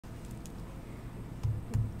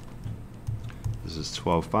This is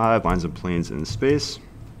 12.5, lines and planes in space.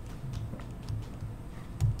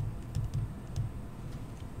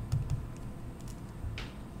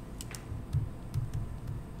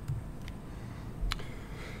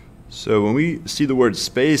 So when we see the word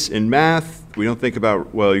space in math, we don't think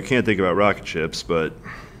about, well, you can't think about rocket ships, but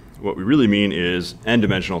what we really mean is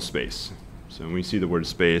n-dimensional space. So when we see the word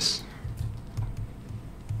space,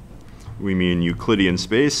 we mean Euclidean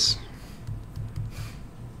space,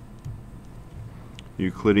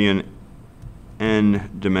 Euclidean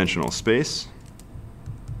n-dimensional space.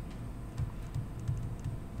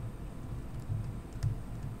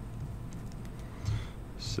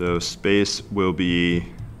 So space will be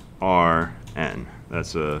Rn.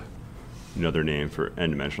 That's another name for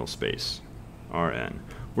n-dimensional space, Rn.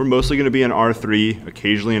 We're mostly going to be in R3,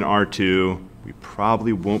 occasionally in R2. We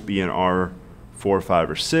probably won't be in R4, 5,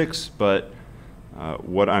 or 6, but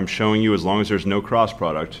what I'm showing you, as long as there's no cross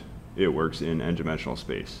product, it works in n-dimensional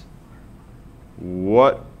space.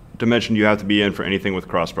 What dimension do you have to be in for anything with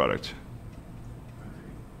cross product?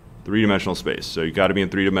 3-dimensional space. So you've got to be in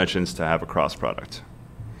 3 dimensions to have a cross product.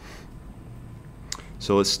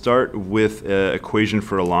 So let's start with an equation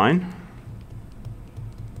for a line.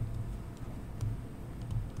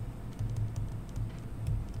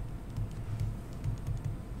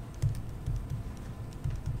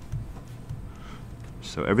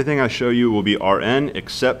 So everything I show you will be Rn,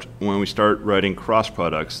 except when we start writing cross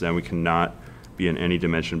products, then we cannot be in any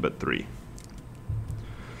dimension but 3.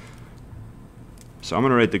 So I'm going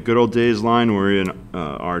to write the good old days line. We're in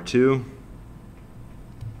R2.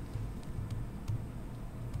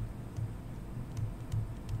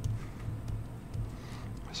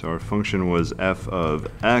 So our function was f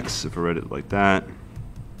of x, if I write it like that.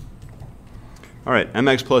 All right,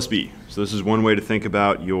 mx plus b. So this is one way to think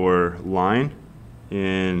about your line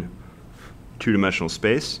in 2-dimensional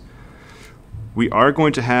space. We are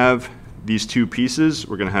going to have these two pieces.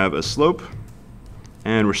 We're going to have a slope,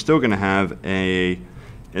 and we're still going to have a,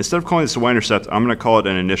 instead of calling this a y-intercept, I'm going to call it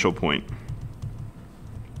an initial point.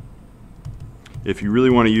 If you really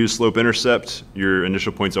want to use slope-intercept, your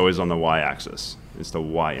initial point's always on the y-axis. It's the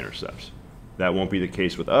y-intercept. That won't be the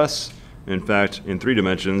case with us. In fact, in 3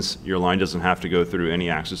 dimensions, your line doesn't have to go through any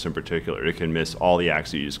axis in particular. It can miss all the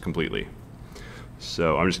axes completely.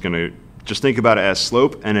 So I'm just going to think about it as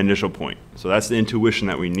slope and initial point. So that's the intuition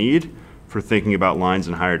that we need for thinking about lines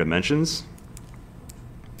in higher dimensions.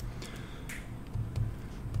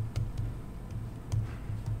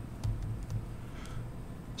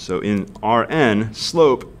 So in Rn,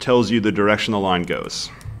 slope tells you the direction the line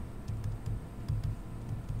goes.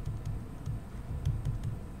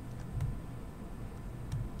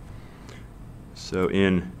 So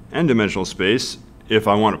in n-dimensional space, if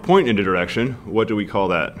I want to point in a direction, what do we call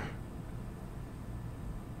that?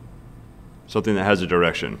 Something that has a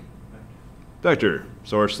direction. Vector.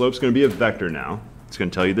 So our slope's going to be a vector now. It's going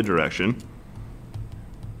to tell you the direction.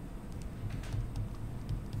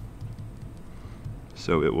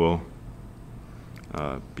 So it will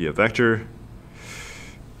be a vector.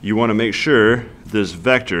 You want to make sure this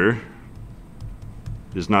vector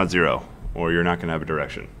is not 0, or you're not going to have a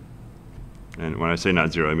direction. And when I say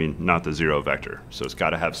not 0, I mean not the 0 vector. So it's got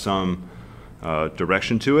to have some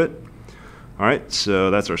direction to it. All right,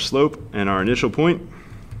 so that's our slope and our initial point.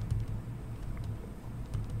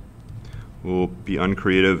 We'll be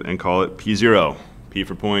uncreative and call it P0. P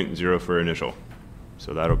for point, 0 for initial.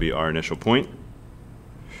 So that'll be our initial point.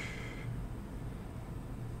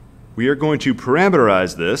 We are going to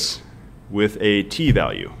parameterize this with a t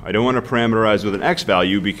value. I don't want to parameterize with an x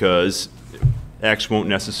value because x won't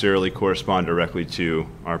necessarily correspond directly to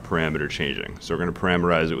our parameter changing. So we're going to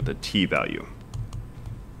parameterize it with a t value.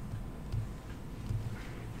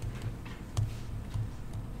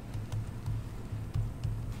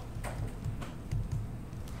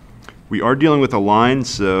 We are dealing with a line,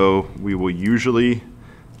 so we will usually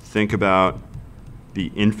think about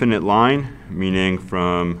the infinite line, meaning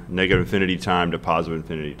from negative infinity time to positive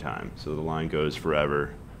infinity time. So the line goes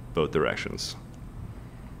forever, both directions.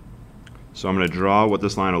 So I'm going to draw what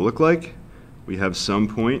this line will look like. We have some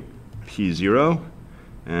point P0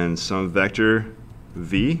 and some vector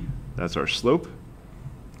V. That's our slope.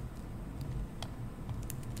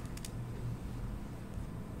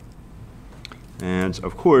 And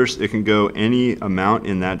of course, it can go any amount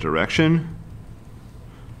in that direction.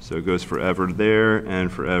 So it goes forever there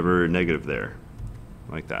and forever negative there,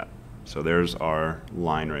 like that. So there's our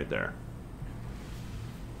line right there.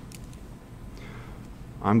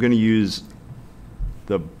 I'm going to use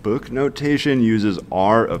the book notation uses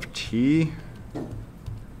R of t.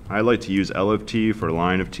 I like to use L of t for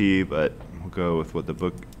line of t, but we'll go with what the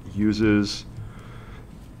book uses.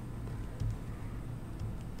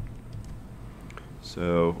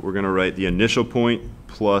 So we're going to write the initial point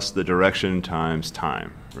plus the direction times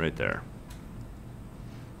time right there.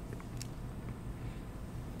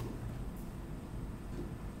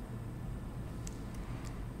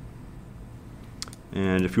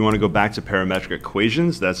 And if you want to go back to parametric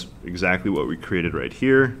equations, that's exactly what we created right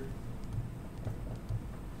here.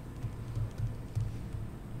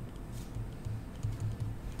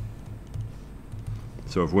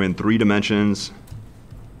 So if we're in 3 dimensions,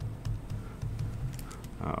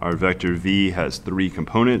 our vector v has 3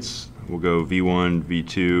 components. We'll go v1,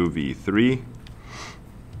 v2, v3.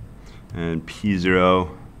 And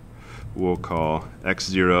p0 we'll call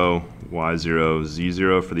x0, y0,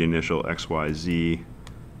 z0 for the initial x, y, z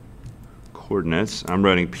coordinates. I'm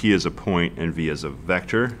writing p as a point and v as a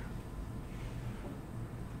vector.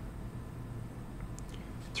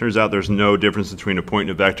 Turns out there's no difference between a point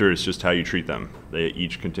and a vector, it's just how you treat them. They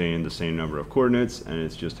each contain the same number of coordinates, and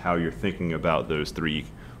it's just how you're thinking about those 3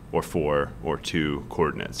 or 4 or 2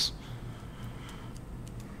 coordinates.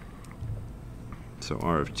 So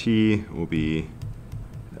r of t will be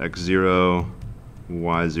x0,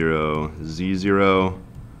 y0, z0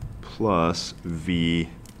 plus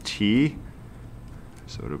vt.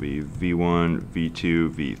 So it'll be v1, v2,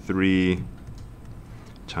 v3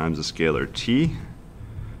 times the scalar t.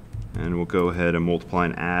 And we'll go ahead and multiply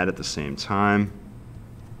and add at the same time.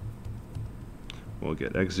 We'll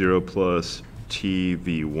get x0 plus t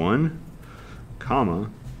v1, comma,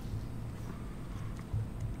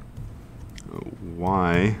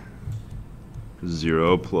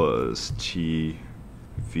 y0 plus t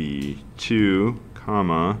v2,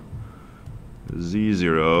 comma,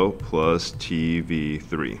 z0 plus t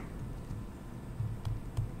v3.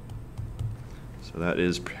 So that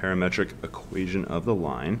is parametric equation of the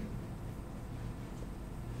line.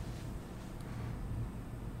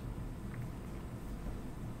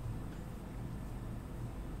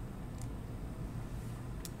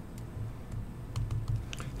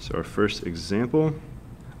 So our first example,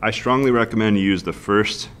 I strongly recommend you use the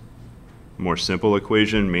first more simple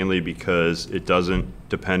equation, mainly because it doesn't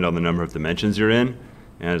depend on the number of dimensions you're in,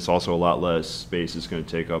 and it's also a lot less space it's going to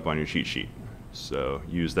take up on your cheat sheet. So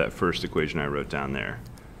use that first equation I wrote down there.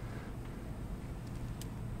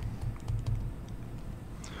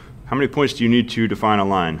 How many points do you need to define a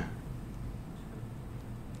line?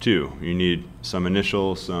 2. You need some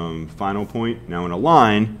initial, some final point. Now in a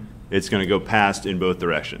line, it's going to go past in both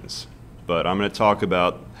directions. But I'm going to talk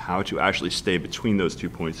about how to actually stay between those 2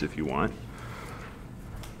 points if you want.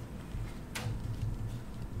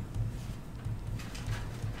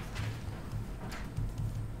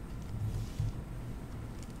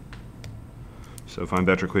 So find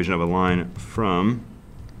vector equation of a line from,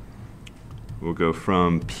 we'll go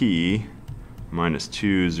from p minus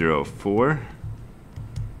 2, 0, 4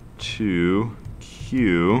 to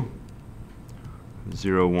q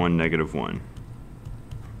 0, 1, negative 1.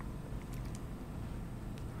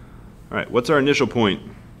 All right, what's our initial point?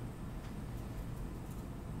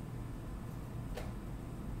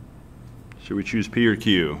 Should we choose P or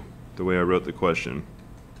Q, the way I wrote the question?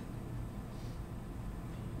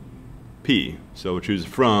 P, so we'll choose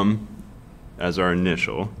from as our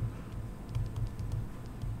initial.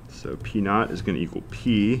 So P naught is going to equal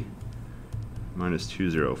P minus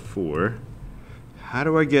 204. How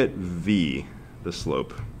do I get V, the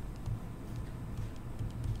slope?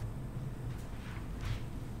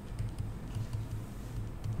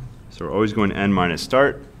 So we're always going n minus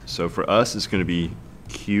start. So for us, it's going to be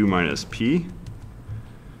Q minus P.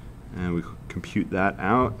 And we compute that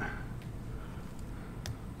out.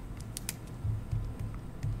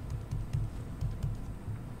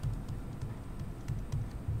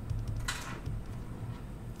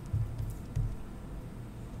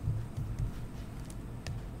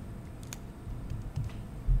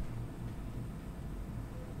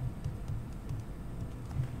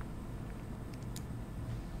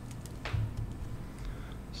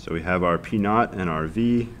 So we have our P naught and our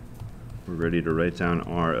V. We're ready to write down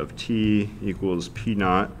R of t equals P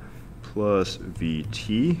naught plus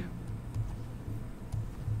VT.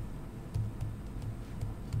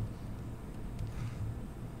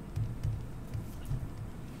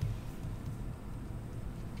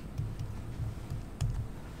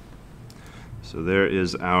 So there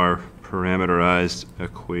is our parameterized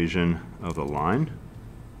equation of the line.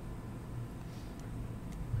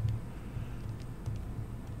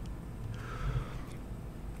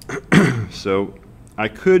 So I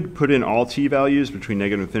could put in all t values between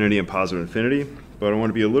negative infinity and positive infinity, but I want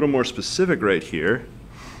to be a little more specific right here.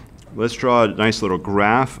 Let's draw a nice little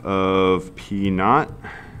graph of P naught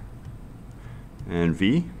and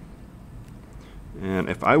V. And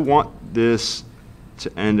if I want this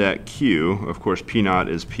to end at Q. Of course, P naught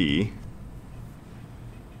is P.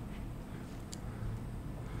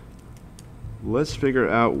 Let's figure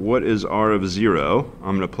out what is R of 0.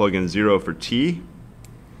 I'm going to plug in 0 for T.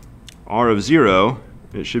 R of 0,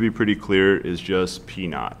 it should be pretty clear, is just P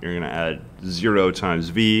naught. You're going to add 0 times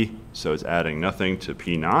V, so it's adding nothing to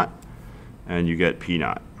P naught, and you get P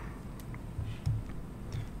naught.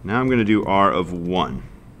 Now I'm going to do R of 1.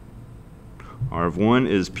 R of 1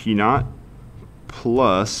 is P naught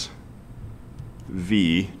plus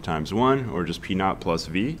V times 1, or just P naught plus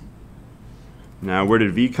V. Now, where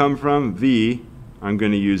did V come from? V, I'm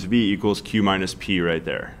going to use V equals Q minus P right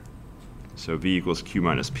there. So V equals Q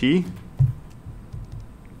minus P.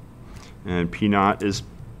 And P naught is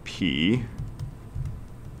P.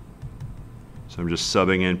 So I'm just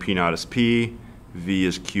subbing in P naught is P. V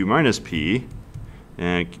is Q minus P.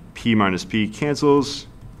 And P minus P cancels.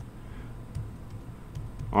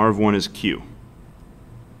 R of 1 is Q.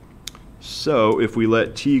 So if we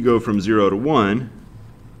let T go from 0 to 1,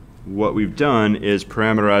 what we've done is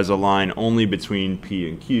parameterize a line only between P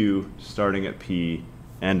and Q, starting at P,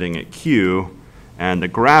 ending at Q, and the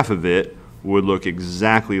graph of it would look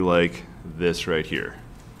exactly like this right here.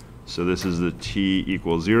 So this is the T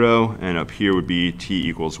equals 0, and up here would be T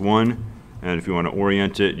equals 1. And if you want to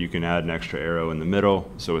orient it, you can add an extra arrow in the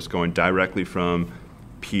middle. So it's going directly from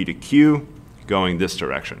P to Q, going this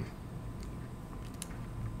direction.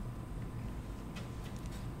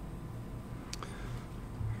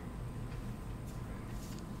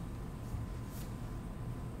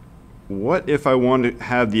 What if I want to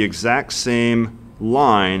have the exact same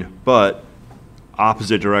line, but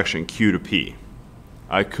opposite direction, Q to P?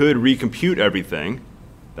 I could recompute everything.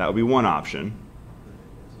 That would be one option.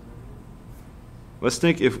 Let's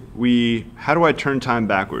think how do I turn time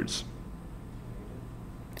backwards?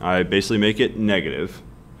 I basically make it negative.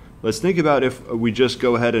 Let's think about if we just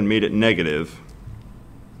go ahead and made it negative.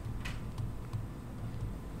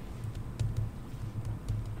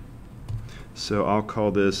 So I'll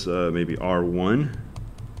call this maybe R1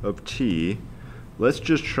 of T. Let's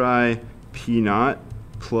just try P naught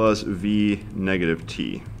plus V negative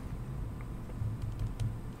T.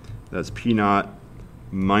 That's P naught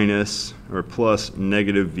minus or plus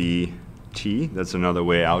negative V T. That's another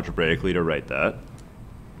way algebraically to write that.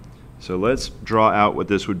 So let's draw out what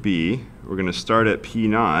this would be. We're going to start at P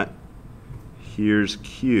naught. Here's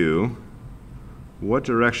Q. What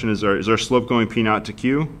direction is our slope going P naught to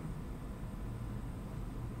Q?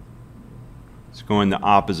 It's going the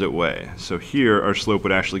opposite way. So here our slope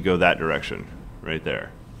would actually go that direction, right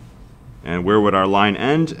there. And where would our line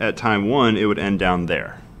end? At time 1, it would end down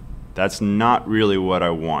there. That's not really what I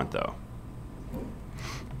want, though.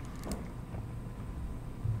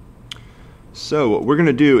 So what we're going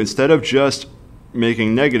to do, instead of just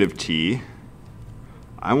making negative T,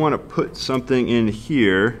 I want to put something in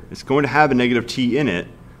here. It's going to have a negative T in it,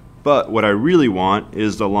 but what I really want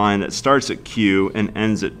is the line that starts at Q and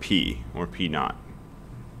ends at P, or P naught.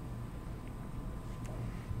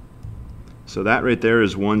 So that right there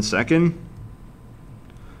is 1 second,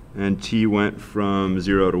 and T went from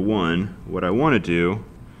 0 to 1. What I want to do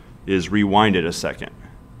is rewind it a second.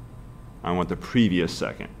 I want the previous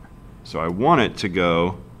second. So I want it to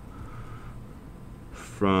go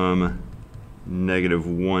from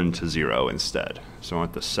 -1 to 0 instead. So I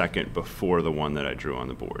want the second before the one that I drew on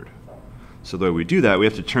the board. So the way we do that, we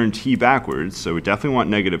have to turn T backwards. So we definitely want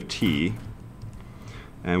negative T.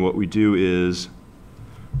 And what we do is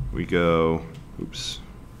we go, oops.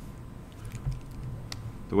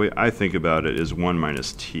 The way I think about it is 1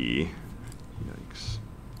 minus T. Yikes.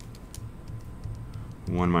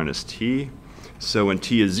 1 minus T. So when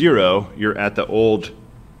T is 0, you're at the old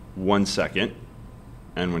 1 second.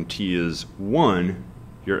 And when T is 1,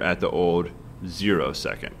 you're at the old 0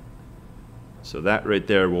 second. So that right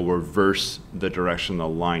there will reverse the direction the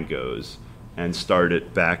line goes and start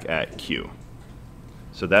it back at Q.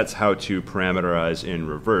 So that's how to parameterize in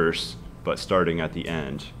reverse, but starting at the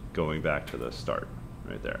end, going back to the start,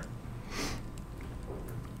 right there.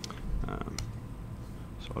 So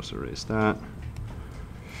I'll just erase that.